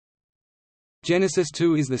Genesis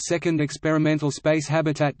 2 is the second experimental space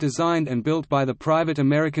habitat designed and built by the private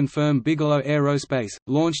American firm Bigelow Aerospace,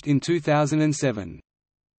 launched in 2007.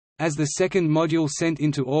 As the second module sent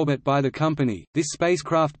into orbit by the company, this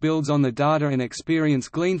spacecraft builds on the data and experience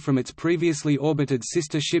gleaned from its previously orbited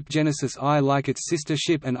sister ship Genesis I. Like its sister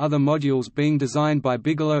ship and other modules being designed by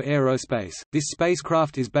Bigelow Aerospace, this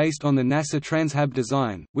spacecraft is based on the NASA Transhab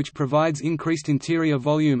design, which provides increased interior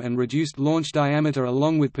volume and reduced launch diameter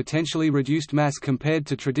along with potentially reduced mass compared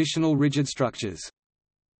to traditional rigid structures.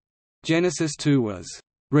 Genesis 2 was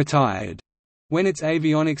retired when its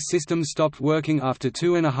avionics system stopped working after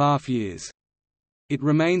 2.5 years. It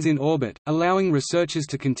remains in orbit, allowing researchers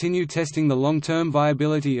to continue testing the long-term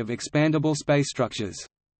viability of expandable space structures.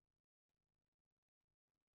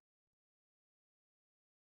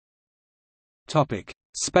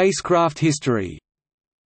 Spacecraft history.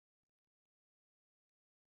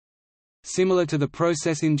 Similar to the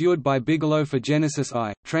process endured by Bigelow for Genesis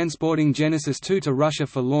I, transporting Genesis II to Russia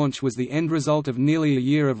for launch was the end result of nearly a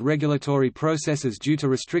year of regulatory processes due to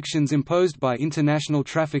restrictions imposed by International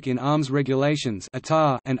Traffic in Arms Regulations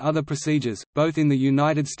and other procedures, both in the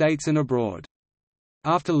United States and abroad.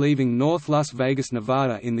 After leaving North Las Vegas,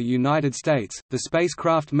 Nevada in the United States, the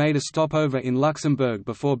spacecraft made a stopover in Luxembourg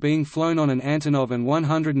before being flown on an Antonov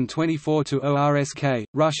An-124 to ORSK,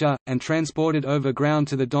 Russia, and transported over ground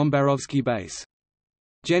to the Dombarovsky base.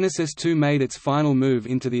 Genesis 2 made its final move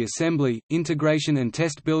into the assembly, integration and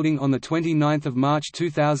test building on 29 March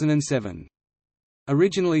 2007.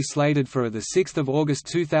 Originally slated for a 6 August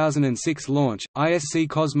 2006 launch, ISC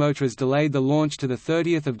Cosmotras delayed the launch to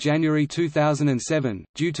 30 January 2007,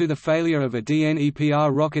 due to the failure of a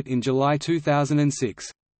DNEPR rocket in July 2006.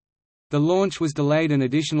 The launch was delayed an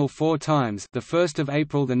additional 4 times: the 1st of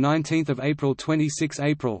April, the 19th of April, 26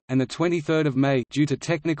 April, and the 23rd of May, due to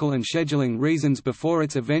technical and scheduling reasons before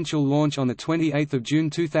its eventual launch on the 28th of June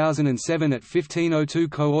 2007 at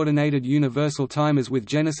 15:02 Coordinated Universal Time. As with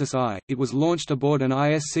Genesis I, it was launched aboard an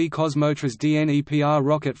ISC Cosmotras DNEPR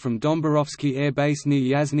rocket from Dombarovsky Air Base near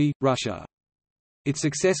Yasny, Russia. It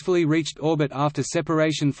successfully reached orbit after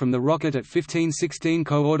separation from the rocket at 15:16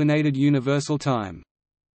 Coordinated Universal Time.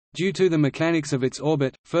 Due to the mechanics of its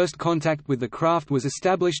orbit, first contact with the craft was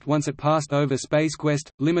established once it passed over SpaceQuest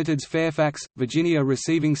Limited's Fairfax, Virginia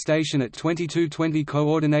receiving station at 22:20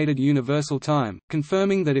 Coordinated Universal Time,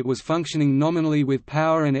 confirming that it was functioning nominally with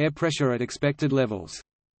power and air pressure at expected levels.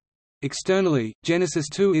 Externally, Genesis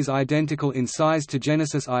 2 is identical in size to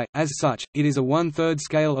Genesis I, as such, it is a 1/3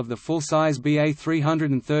 scale of the full-size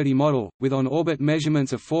BA-330 model, with on-orbit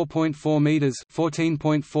measurements of 4.4 meters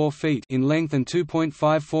 (14.4 feet) in length and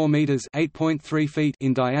 2.54 meters (8.3 feet)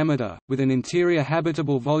 in diameter, with an interior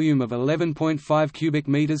habitable volume of 11.5 cubic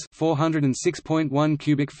meters (406.1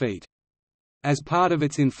 cubic feet). As part of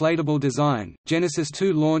its inflatable design, Genesis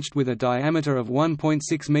 2 launched with a diameter of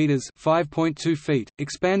 1.6 meters (5.2 feet),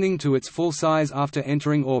 expanding to its full size after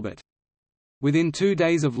entering orbit. Within 2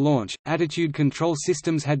 days of launch, attitude control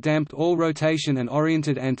systems had damped all rotation and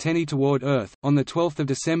oriented antennae toward Earth. On 12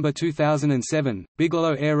 December 2007,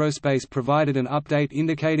 Bigelow Aerospace provided an update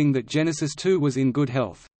indicating that Genesis 2 was in good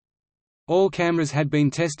health. All cameras had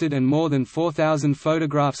been tested and more than 4,000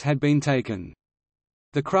 photographs had been taken.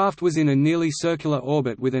 The craft was in a nearly circular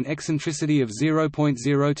orbit with an eccentricity of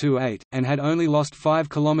 0.028, and had only lost 5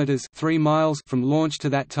 kilometers (3 miles) from launch to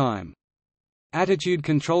that time. Attitude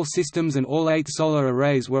control systems and all 8 solar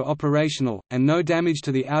arrays were operational, and no damage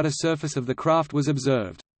to the outer surface of the craft was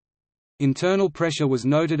observed. Internal pressure was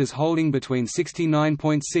noted as holding between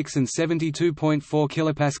 69.6 and 72.4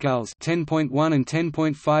 kilopascals, 10.1 and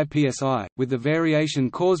 10.5 psi, with the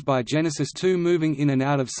variation caused by Genesis 2 moving in and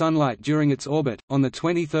out of sunlight during its orbit. On the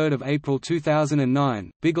 23rd of April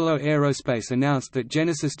 2009, Bigelow Aerospace announced that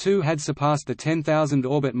Genesis 2 had surpassed the 10,000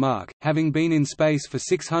 orbit mark, having been in space for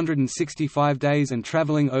 665 days and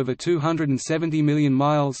traveling over 270 million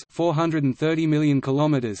miles (430 million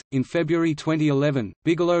kilometers). In February 2011,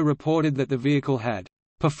 Bigelow reported that the vehicle had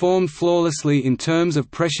performed flawlessly in terms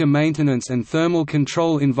of pressure maintenance and thermal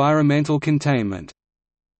control environmental containment.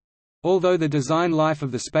 Although the design life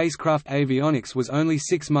of the spacecraft avionics was only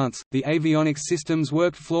 6 months, the avionics systems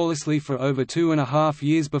worked flawlessly for over 2.5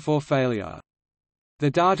 years before failure. The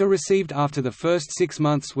data received after the first 6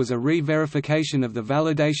 months was a re-verification of the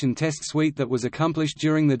validation test suite that was accomplished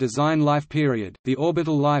during the design life period. The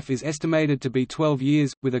orbital life is estimated to be 12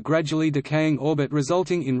 years, with a gradually decaying orbit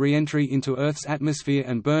resulting in re-entry into Earth's atmosphere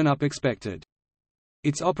and burn-up expected.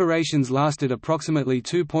 Its operations lasted approximately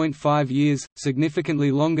 2.5 years, significantly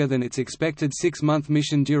longer than its expected 6-month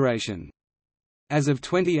mission duration. As of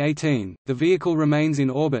 2018, the vehicle remains in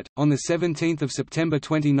orbit. On 17 September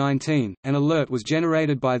 2019, an alert was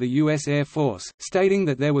generated by the U.S. Air Force, stating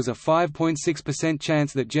that there was a 5.6%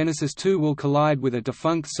 chance that Genesis 2 will collide with a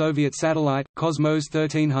defunct Soviet satellite, Cosmos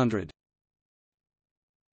 1300.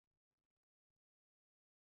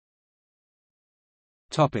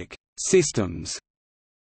 Systems.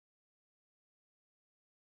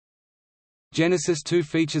 Genesis 2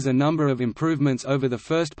 features a number of improvements over the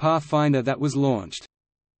first Pathfinder that was launched.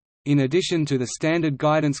 In addition to the standard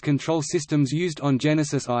guidance control systems used on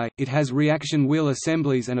Genesis I, it has reaction wheel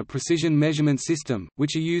assemblies and a precision measurement system,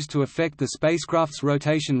 which are used to affect the spacecraft's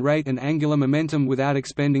rotation rate and angular momentum without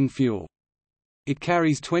expending fuel. It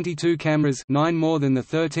carries 22 cameras, 9 more than the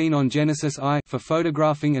 13 on Genesis I, for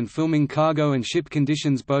photographing and filming cargo and ship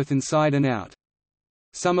conditions both inside and out.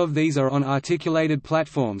 Some of these are on articulated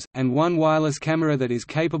platforms, and one wireless camera that is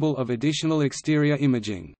capable of additional exterior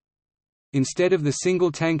imaging. Instead of the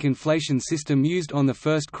single-tank inflation system used on the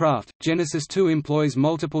first craft, Genesis 2 employs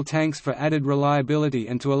multiple tanks for added reliability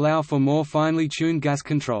and to allow for more finely tuned gas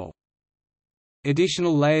control.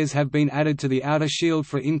 Additional layers have been added to the outer shield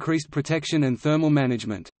for increased protection and thermal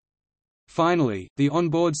management. Finally, the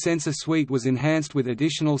onboard sensor suite was enhanced with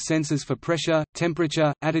additional sensors for pressure,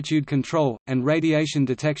 temperature, attitude control, and radiation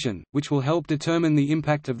detection, which will help determine the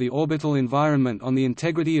impact of the orbital environment on the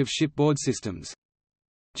integrity of shipboard systems.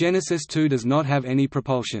 Genesis 2 does not have any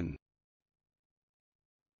propulsion.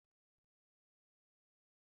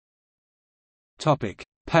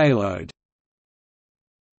 Payload.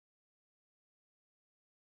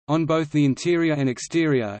 On both the interior and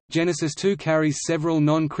exterior, Genesis 2 carries several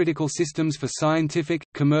non-critical systems for scientific,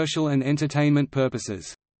 commercial and entertainment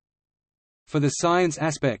purposes. For the science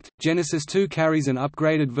aspect, Genesis 2 carries an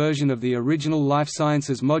upgraded version of the original Life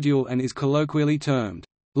Sciences module and is colloquially termed,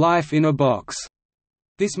 "Life in a Box."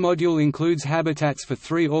 This module includes habitats for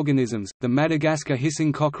 3 organisms, the Madagascar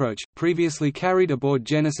hissing cockroach, previously carried aboard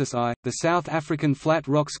Genesis I, the South African flat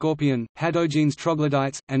rock scorpion, Hadogenes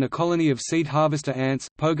troglodytes, and a colony of seed harvester ants,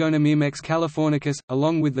 Pogonomyrmex californicus,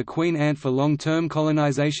 along with the queen ant for long-term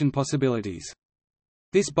colonization possibilities.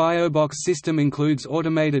 This biobox system includes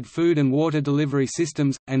automated food and water delivery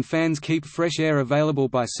systems, and fans keep fresh air available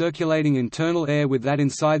by circulating internal air with that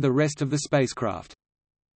inside the rest of the spacecraft.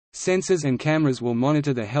 Sensors and cameras will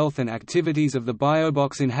monitor the health and activities of the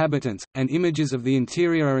biobox inhabitants, and images of the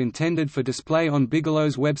interior are intended for display on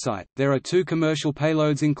Bigelow's website. There are 2 commercial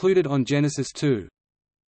payloads included on Genesis 2.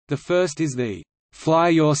 The first is the Fly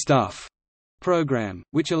Your Stuff program,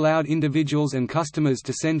 which allowed individuals and customers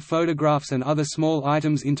to send photographs and other small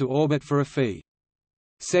items into orbit for a fee.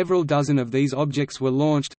 Several dozen of these objects were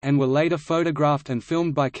launched, and were later photographed and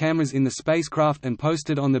filmed by cameras in the spacecraft and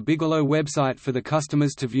posted on the Bigelow website for the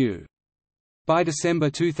customers to view. By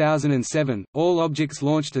December 2007, all objects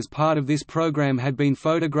launched as part of this program had been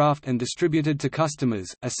photographed and distributed to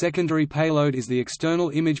customers. A secondary payload is the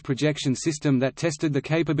external image projection system that tested the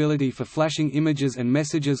capability for flashing images and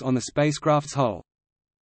messages on the spacecraft's hull.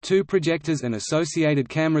 2 projectors and associated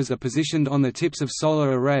cameras are positioned on the tips of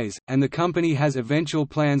solar arrays, and the company has eventual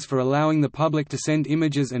plans for allowing the public to send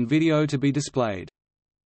images and video to be displayed.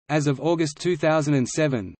 As of August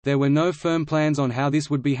 2007, there were no firm plans on how this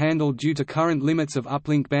would be handled due to current limits of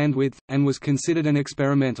uplink bandwidth, and was considered an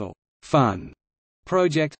experimental, fun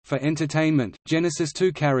project. For entertainment, Genesis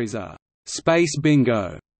 2 carries a Space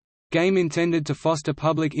Bingo game intended to foster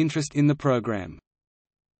public interest in the program.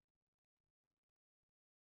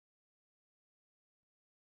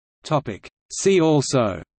 See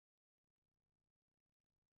also: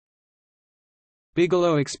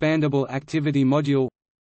 Bigelow Expandable Activity Module,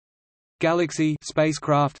 Galaxy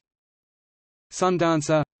spacecraft,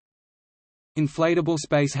 Sundancer, Inflatable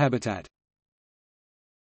space habitat.